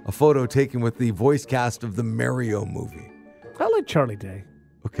photo taken with the voice cast of the Mario movie? I like Charlie Day.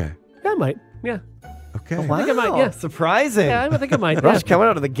 Okay. Yeah, I might. Yeah. Okay. I think I might, yeah. Surprising. Yeah, I think I might. Rush yeah. coming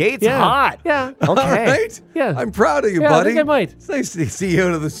out of the gates Yeah. hot. Yeah. Okay. All right. Yeah. I'm proud of you, Yeah, I buddy. think I might. It's nice to see you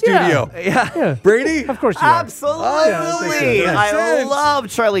out of the studio. Yeah. Brady? Of course you are. Absolutely. Yeah, I sense. love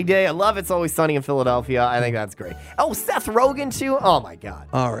Charlie Day. I love It's Always Sunny in Philadelphia. I think that's great. Oh, Seth Rogen, too. Oh, my God.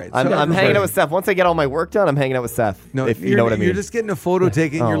 All right. I'm hanging out with Seth. Once I get all my work done, I'm hanging out with Seth. No, if you know what I mean. You're just getting a photo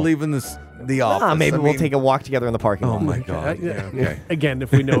taken. You're leaving the office. Maybe I we'll mean- take a walk together in the parking lot. Oh, my God. Yeah, okay. Again,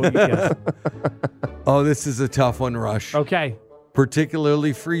 if we know. Yes. Oh, this is a tough one, Rush. Okay.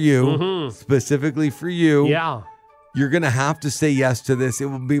 Particularly for you. Specifically for you. Yeah. You're going to have to say yes to this. It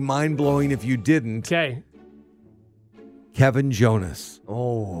would be mind-blowing if you didn't. Okay. Kevin Jonas.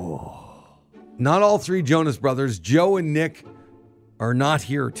 Oh. Not all 3 Jonas brothers. Joe and Nick are not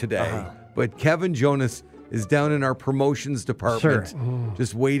here today. But Kevin Jonas is down in our promotions department.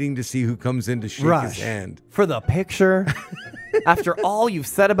 Just waiting to see who comes in to shake Rush. his hand. For the picture. After all you've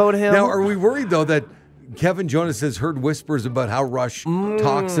said about him. Now, are we worried, though, that Kevin Jonas has heard whispers about how Rush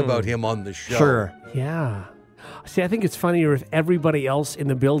talks about him on the show? Sure. Yeah. See, I think it's funnier if everybody else in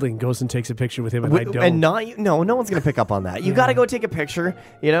the building goes and takes a picture with him and I don't. And not you. No one's going to pick up on that. You got to go take a picture,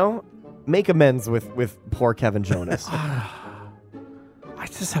 make amends with poor Kevin Jonas. I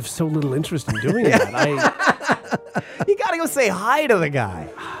just have so little interest in doing that. You got to go say hi to the guy.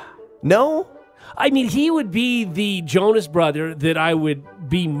 No? I mean, he would be the Jonas brother that I would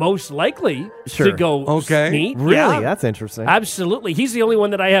be most likely to go meet. Really? Yeah. That's interesting. Absolutely. He's the only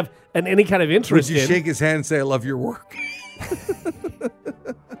one that I have any kind of Would interest you in. shake his hand and say, I love your work?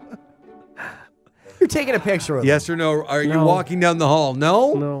 You're taking a picture of him. Yes or no? Are you No. walking down the hall?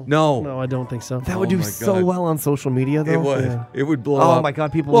 No? No. No. No, I don't think so. That would Oh do my so God. well on social media, though. It would. Yeah. It would blow Oh up. my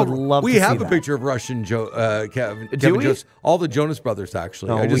God, people would love we to have see a that. picture of Rush and Kevin Do Kevin we? Jonas. All the Jonas brothers, actually.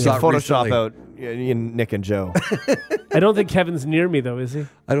 No, I just we saw can it Photoshop recently. out Nick and Joe. I don't think Kevin's near me, though, is he?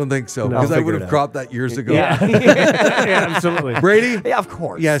 I don't think so, No. because I I'll would figure have it out. cropped that years ago. Yeah. Yeah, absolutely. Brady? Yeah, of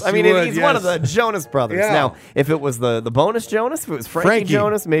course. Yes, I mean, you would, he's one of yes. the Jonas brothers. Yeah. Now, if it was the bonus Jonas, if it was Frankie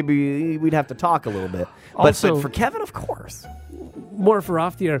Jonas, maybe we'd have to talk a little bit. But Also- for Kevin, of course. More for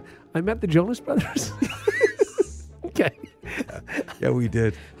off the air. I met the Jonas brothers. Okay. Yeah, we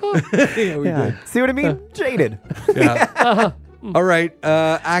did. Yeah, we did. See what I mean? Jaded. Yeah. All right.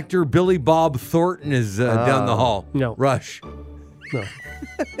 Actor Billy Bob Thornton is down the hall. No. Rush. No.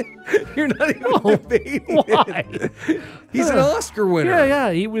 You're not even debating it. Why? He's an Oscar winner.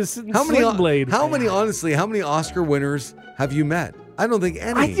 Yeah. He was in How many? Sling Blade. Honestly, how many Oscar winners have you met? I don't think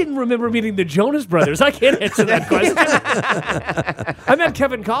any. I didn't remember meeting the Jonas brothers. I can't answer that question. I met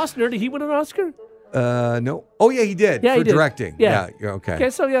Kevin Costner. Did he win an Oscar? No. Oh yeah, he did. Yeah, for he did. directing. Yeah. You're okay. Okay,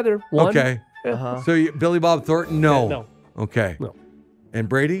 so yeah, they're one. Okay. So Billy Bob Thornton, no. Yeah, no. Okay. No. And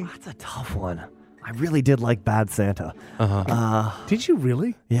Brady? That's a tough one. I really did like Bad Santa. Did you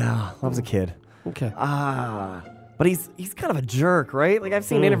really? Yeah, I was a kid. Okay. But he's kind of a jerk, right? Like I've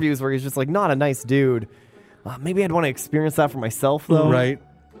seen interviews where he's just like not a nice dude. Maybe I'd want to experience that for myself, though. Right.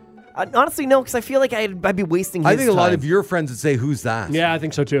 Honestly, no, because I feel like I'd be wasting his I think a lot time. of your friends would say, "Who's that?" Yeah, I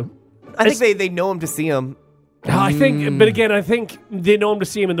think so too. I think they know him to see him. I think, but again, I think they know him to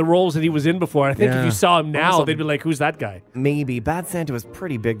see him in the roles that he was in before. I think Yeah. if you saw him now, Also- they'd be like, "Who's that guy?" Maybe. Bad Santa was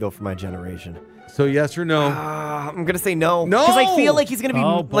pretty big, though, for my generation. So yes or no? I'm going to say no. No! Because I feel like he's going to be,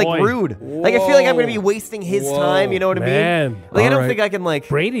 Oh, like, boy. rude. Like, I feel like I'm going to be wasting his Whoa. time, you know what I Man. mean? Like, I All don't right. think I can, like...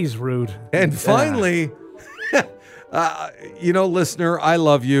 Brady's rude. And finally, Listener, I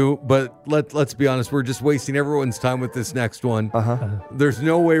love you, but let's be honest, we're just wasting everyone's time with this next one. There's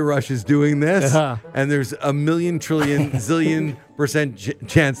no way Rush is doing this, and there's a million trillion zillion %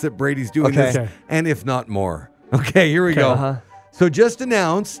 chance that Brady's doing this, and if not more. Okay, here we go. So just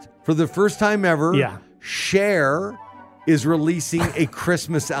announced for the first time ever, Cher is releasing a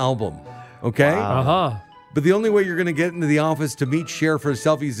Christmas album. Okay? But the only way you're going to get into the office to meet Cher for a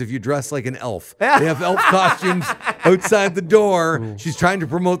selfie is if you dress like an elf. They have elf costumes outside the door. She's trying to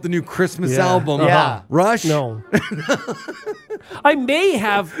promote the new Christmas album. Rush? No. I may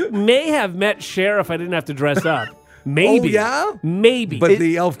have met Cher if I didn't have to dress up. Maybe. Oh, yeah? Maybe. But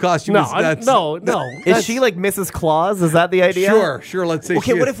the elf costume is... No. Is she like Mrs. Claus? Is that the idea? Sure. Let's say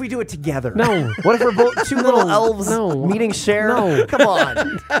Okay, what if we do it together? No. What if we're both two little elves meeting Cher? No. Come on.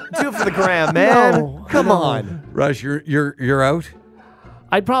 Do it for the gram, man. No. Come on. Rush, you're out?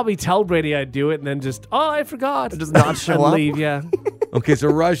 I'd probably tell Brady I'd do it and then just, I forgot. Just not show up? Leave, Okay, so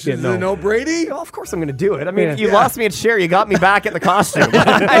Rush is a no Brady? Well, of course I'm going to do it. I mean, you lost me at Cher. You got me back at the costume.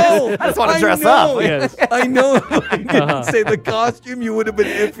 I just want to dress up. Yes. I know. I didn't say the costume. You would have been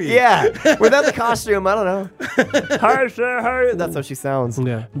iffy. Yeah. Without the costume, I don't know. Hi, Cher. Hi. That's how she sounds.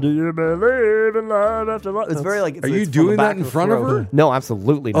 Yeah. Do you believe in love after love? It's very like... Are you doing that in front of her? No,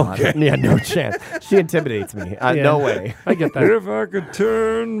 absolutely not. Okay. Yeah, no chance. She intimidates me. No way. I get that. If I could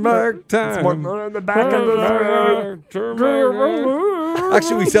turn back time. It's more in the back of the...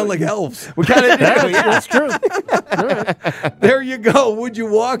 Actually, we sound like elves. We kind of do. That's true. There you go. Would you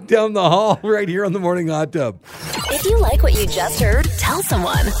walk down the hall right here on the Morning Hot Tub? If you like what you just heard, tell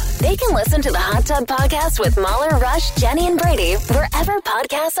someone. They can listen to the Hot Tub Podcast with Mahler, Rush, Jenny, and Brady wherever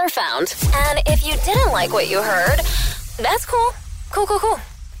podcasts are found. And if you didn't like what you heard, that's cool. Cool.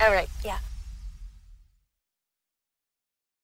 All right, yeah.